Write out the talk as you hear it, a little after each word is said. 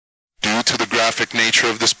graphic nature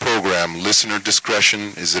of this program, listener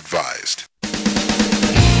discretion is advised.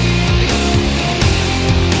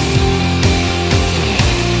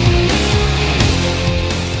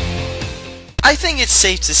 I think it's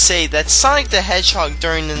safe to say that Sonic the Hedgehog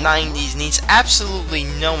during the 90s needs absolutely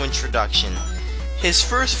no introduction. His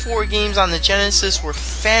first 4 games on the Genesis were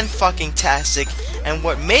fan-fucking-tastic, and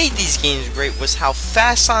what made these games great was how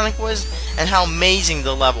fast Sonic was and how amazing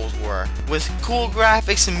the levels were, with cool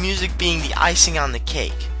graphics and music being the icing on the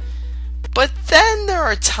cake. But then there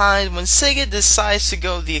are times when Sega decides to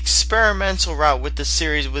go the experimental route with the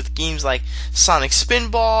series with games like Sonic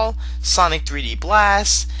Spinball, Sonic 3D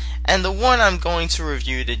Blast, and the one I'm going to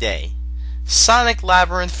review today, Sonic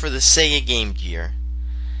Labyrinth for the Sega Game Gear.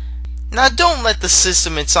 Now don't let the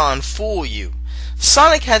system it's on fool you.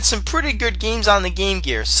 Sonic had some pretty good games on the Game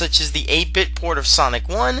Gear, such as the 8-bit port of Sonic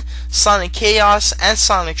 1, Sonic Chaos, and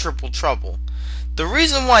Sonic Triple Trouble. The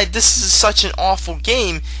reason why this is such an awful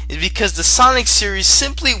game is because the Sonic series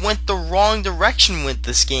simply went the wrong direction with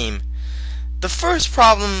this game. The first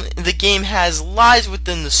problem the game has lies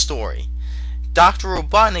within the story. Dr.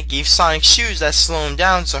 Robotnik gave Sonic shoes that slow him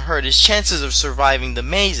down to hurt his chances of surviving the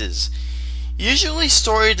mazes. Usually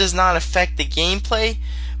story does not affect the gameplay,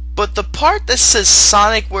 but the part that says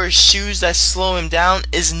Sonic wears shoes that slow him down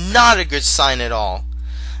is not a good sign at all.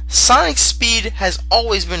 Sonic's speed has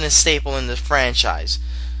always been a staple in the franchise,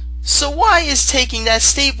 so why is taking that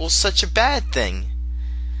staple such a bad thing?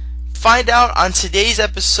 Find out on today's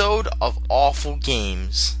episode of Awful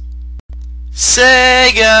Games. Sega!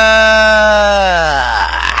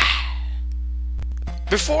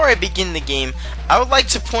 Before I begin the game, I would like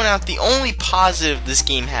to point out the only positive this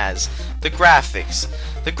game has, the graphics.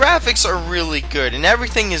 The graphics are really good and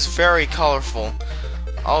everything is very colorful,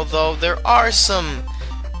 although there are some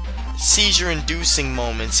seizure-inducing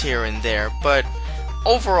moments here and there, but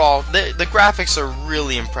overall the graphics are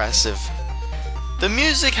really impressive. The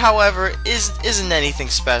music, however, isn't anything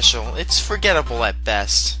special. It's forgettable at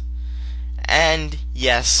best. And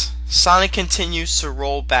yes, Sonic continues to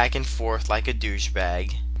roll back and forth like a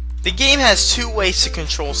douchebag. The game has 2 ways to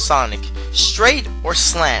control Sonic, straight or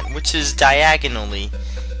slant, which is diagonally.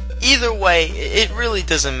 Either way, it really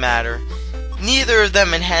doesn't matter. Neither of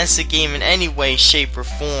them enhance the game in any way, shape, or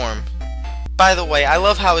form. By the way, I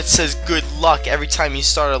love how it says good luck every time you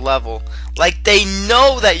start a level. Like they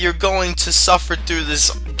know that you're going to suffer through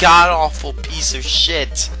this god-awful piece of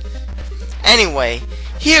shit. Anyway,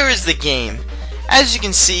 here is the game. As you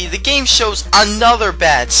can see, the game shows another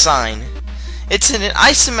bad sign. It's in an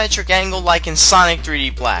isometric angle like in Sonic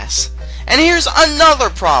 3D Blast. And here's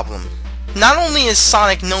another problem. Not only is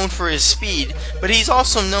Sonic known for his speed, but he's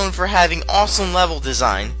also known for having awesome level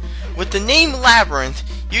design. With the name Labyrinth,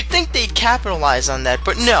 you'd think they'd capitalize on that,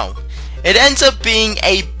 but no. It ends up being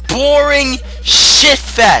a boring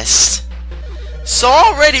shitfest. So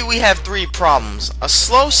already we have 3 problems. A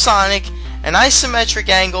slow Sonic, an isometric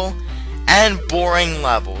angle, and boring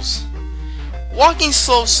levels. Walking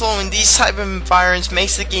slow in these type of environments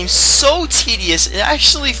makes the game so tedious it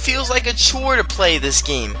actually feels like a chore to play this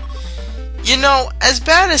game. You know, as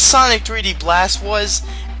bad as Sonic 3D Blast was,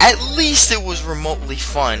 at least it was remotely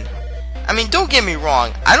fun. I mean, don't get me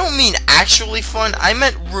wrong, I don't mean actually fun, I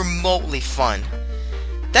meant remotely fun.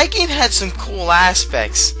 That game had some cool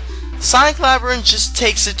aspects. Sonic Labyrinth just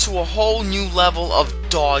takes it to a whole new level of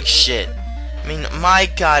dog shit. I mean, my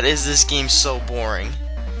god, is this game so boring.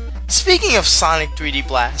 Speaking of Sonic 3D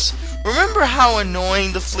Blast, remember how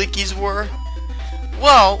annoying the flickies were?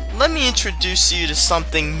 Well, let me introduce you to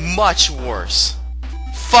something much worse.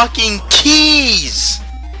 Fucking keys!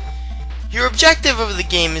 Your objective of the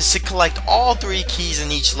game is to collect all 3 keys in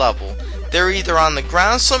each level. They're either on the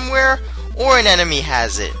ground somewhere, or an enemy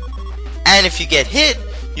has it. And if you get hit,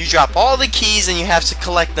 you drop all the keys and you have to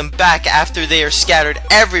collect them back after they are scattered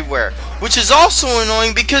everywhere, which is also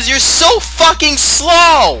annoying because you're so fucking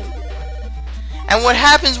slow! And what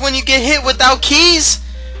happens when you get hit without keys?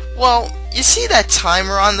 Well, you see that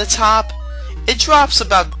timer on the top? It drops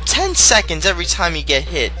about 10 seconds every time you get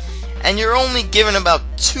hit, and you're only given about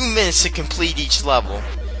 2 minutes to complete each level.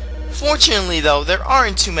 Fortunately though, there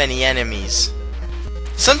aren't too many enemies.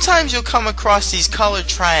 Sometimes you'll come across these colored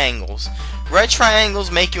triangles. Red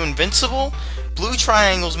triangles make you invincible, blue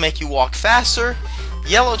triangles make you walk faster,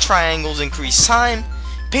 yellow triangles increase time,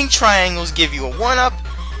 pink triangles give you a 1-up,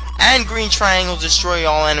 and green triangles destroy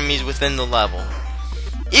all enemies within the level.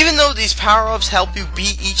 Even though these power-ups help you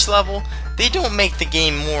beat each level, they don't make the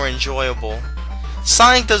game more enjoyable.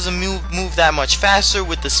 Sonic doesn't move that much faster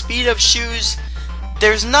with the speed-up shoes.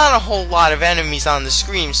 There's not a whole lot of enemies on the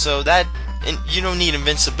screen, so that you don't need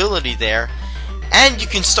invincibility there. And you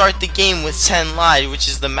can start the game with 10 lives, which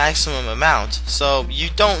is the maximum amount. So you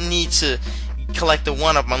don't need to collect the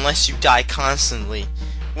 1-up unless you die constantly,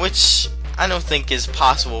 which I don't think is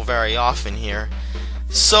possible very often here.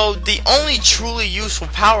 So the only truly useful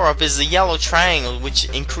power-up is the yellow triangle, which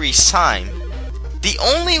increases time. The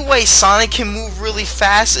only way Sonic can move really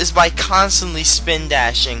fast is by constantly spin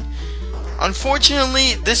dashing.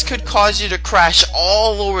 Unfortunately, this could cause you to crash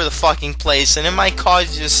all over the fucking place, and it might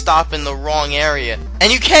cause you to stop in the wrong area.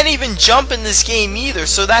 And you can't even jump in this game either,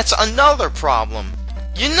 so that's another problem.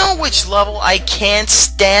 You know which level I can't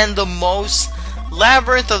stand the most?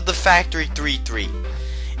 Labyrinth of the Factory 3-3.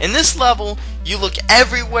 In this level, you look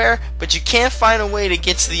everywhere, but you can't find a way to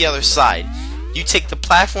get to the other side. You take the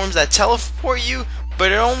platforms that teleport you,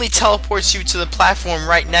 but it only teleports you to the platform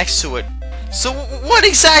right next to it. So what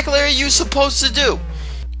exactly are you supposed to do?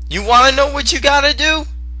 You want to know what you gotta do?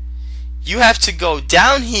 You have to go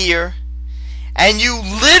down here, and you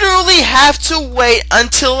literally have to wait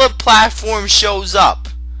until a platform shows up.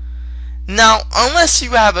 Now, unless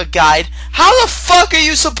you have a guide, how the fuck are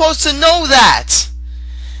you supposed to know that?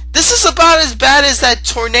 This is about as bad as that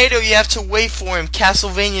tornado you have to wait for in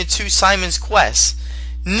Castlevania 2 Simon's Quest.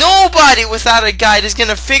 Nobody without a guide is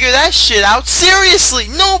gonna figure that shit out. Seriously,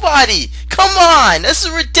 nobody! Come on, this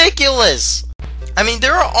is ridiculous! I mean,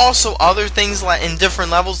 there are also other things like in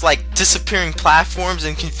different levels, like disappearing platforms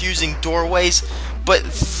and confusing doorways, but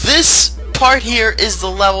this part here is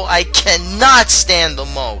the level I cannot stand the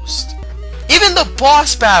most. Even the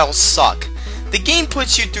boss battles suck. The game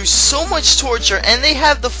puts you through so much torture, and they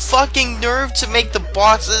have the fucking nerve to make the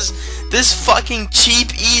bosses this fucking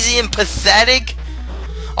cheap, easy, and pathetic.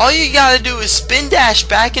 All you gotta do is spin dash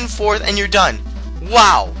back and forth and you're done.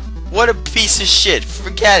 Wow, what a piece of shit.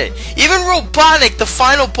 Forget it. Even Robotnik, the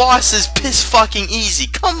final boss, is piss fucking easy.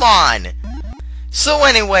 Come on. So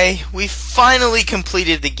anyway, we finally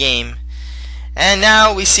completed the game. And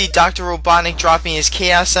now we see Dr. Robotnik dropping his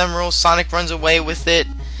Chaos Emerald. Sonic runs away with it.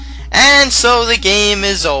 And so the game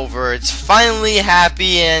is over. It's finally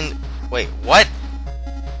happy and... Wait, what?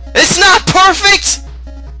 It's not perfect?!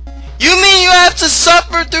 You mean you have to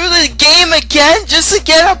suffer through the game again just to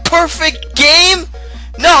get a perfect game?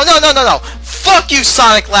 No. Fuck you,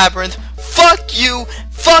 Sonic Labyrinth. Fuck you,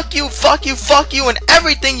 fuck you, fuck you, fuck you, and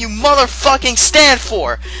everything you motherfucking stand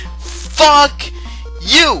for. Fuck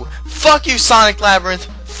you. Fuck you, Sonic Labyrinth.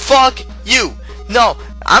 Fuck you. No,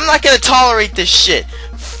 I'm not gonna tolerate this shit.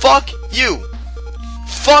 Fuck you.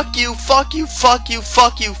 Fuck you, fuck you, fuck you,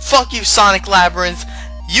 fuck you, fuck you, Sonic Labyrinth.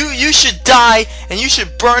 You should die and you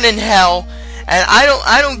should burn in hell, and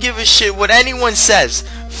I don't give a shit what anyone says.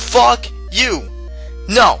 Fuck you.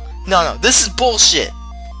 No. This is bullshit.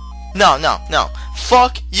 No.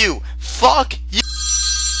 Fuck you. Fuck you.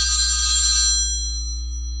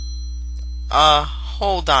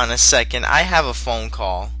 Hold on a second. I have a phone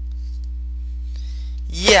call.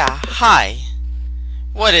 Yeah, hi.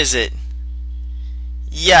 What is it?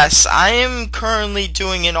 Yes, I am currently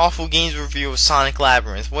doing an Awful Games review of Sonic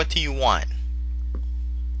Labyrinth. What do you want?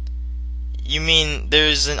 You mean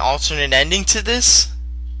there's an alternate ending to this?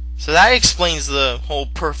 So that explains the whole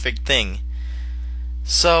perfect thing.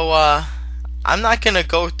 So, I'm not gonna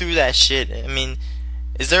go through that shit. I mean,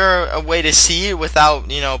 is there a way to see it without,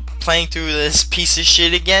 playing through this piece of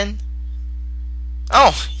shit again?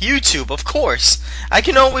 Oh, YouTube, of course. I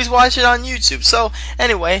can always watch it on YouTube. So,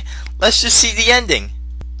 anyway, let's just see the ending.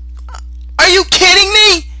 Are you kidding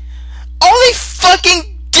me? All they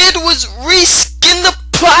fucking did was reskin the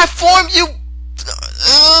platform, you...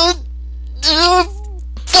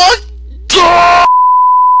 fuck...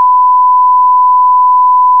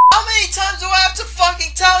 How many times do I have to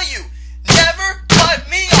fucking tell you? Never cut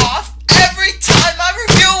me off every time I'm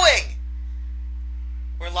reviewing!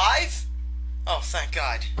 We're live? Oh, thank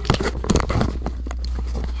God.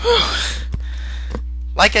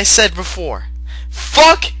 Like I said before,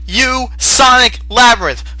 fuck you, Sonic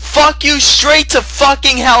Labyrinth. Fuck you straight to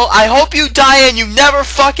fucking hell. I hope you die and you never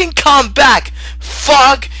fucking come back.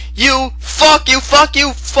 Fuck you, fuck you, fuck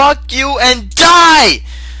you, fuck you, and die!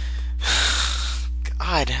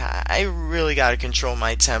 God, I really gotta control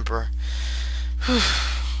my temper.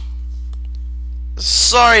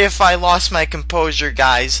 Sorry if I lost my composure,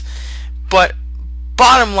 guys. But,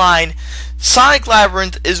 bottom line, Sonic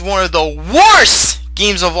Labyrinth is one of the worst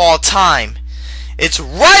games of all time. It's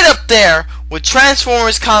right up there with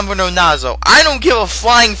Transformers Combo no Nazo. I don't give a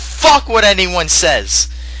flying fuck what anyone says.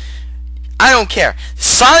 I don't care.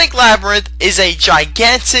 Sonic Labyrinth is a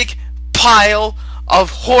gigantic pile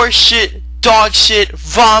of horseshit, dog shit,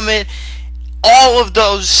 vomit, all of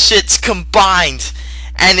those shits combined.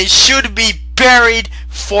 And it should be buried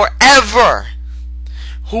forever.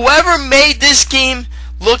 whoever made this game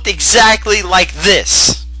looked exactly like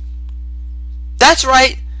this. That's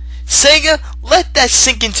right. Sega, let that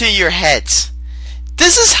sink into your heads.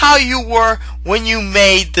 This is how you were when you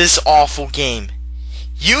made this awful game.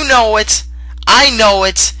 You know it. I know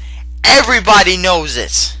it. Everybody knows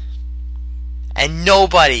it. And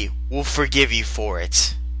nobody will forgive you for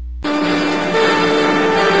it.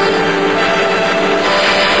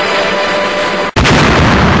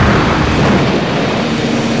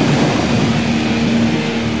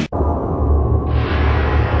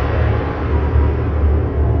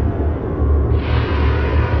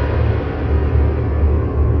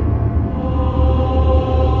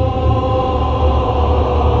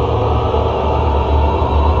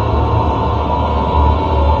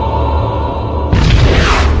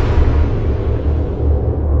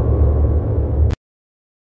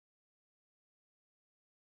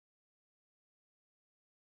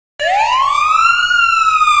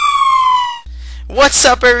 What's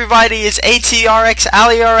up, everybody? It's ATRX,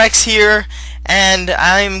 Allie-RX here, and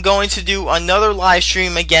I'm going to do another live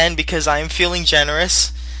stream again because I'm feeling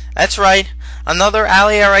generous. That's right, another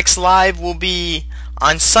Allie-RX live will be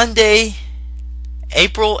on Sunday,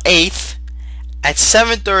 April 8th at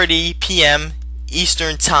 7:30 p.m.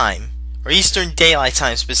 Eastern Time, or Eastern Daylight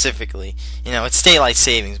Time specifically. You know, it's daylight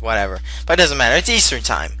savings, whatever, but it doesn't matter. It's Eastern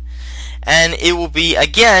Time, and it will be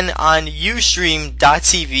again on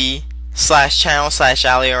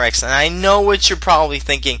ustream.tv/channel/Allie-RX. And I know what you're probably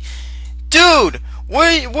thinking, dude,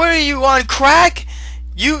 what are you on crack?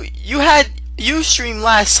 You had Ustream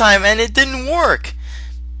last time and it didn't work.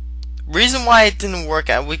 Reason why it didn't work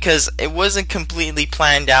out because it wasn't completely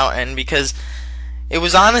planned out, and because it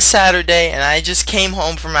was on a Saturday and I just came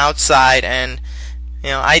home from outside, and you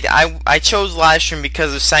know, I chose live stream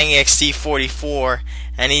because of SangXD44,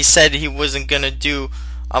 and he said he wasn't gonna do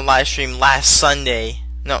a live stream last Sunday.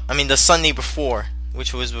 No, I mean the Sunday before,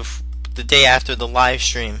 which was the day after the live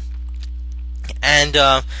stream. And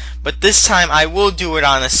but this time I will do it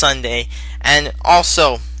on a Sunday. And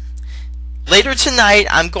also, later tonight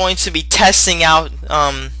I'm going to be testing out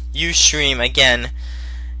Ustream again.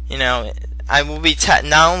 You know, I will be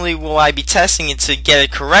not only will I be testing it to get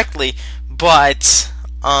it correctly, but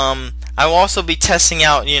I will also be testing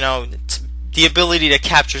out, you know, the ability to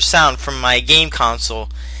capture sound from my game console,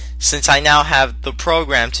 since I now have the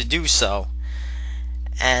program to do so.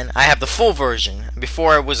 And I have the full version.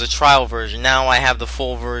 Before it was a trial version. Now I have the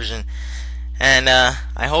full version. And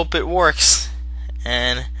I hope it works.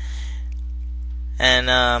 And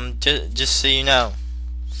just so you know.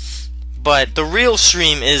 But the real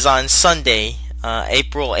stream is on Sunday,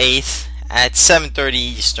 April 8th at 7:30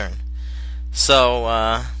 Eastern.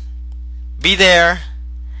 So be there,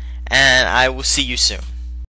 and I will see you soon.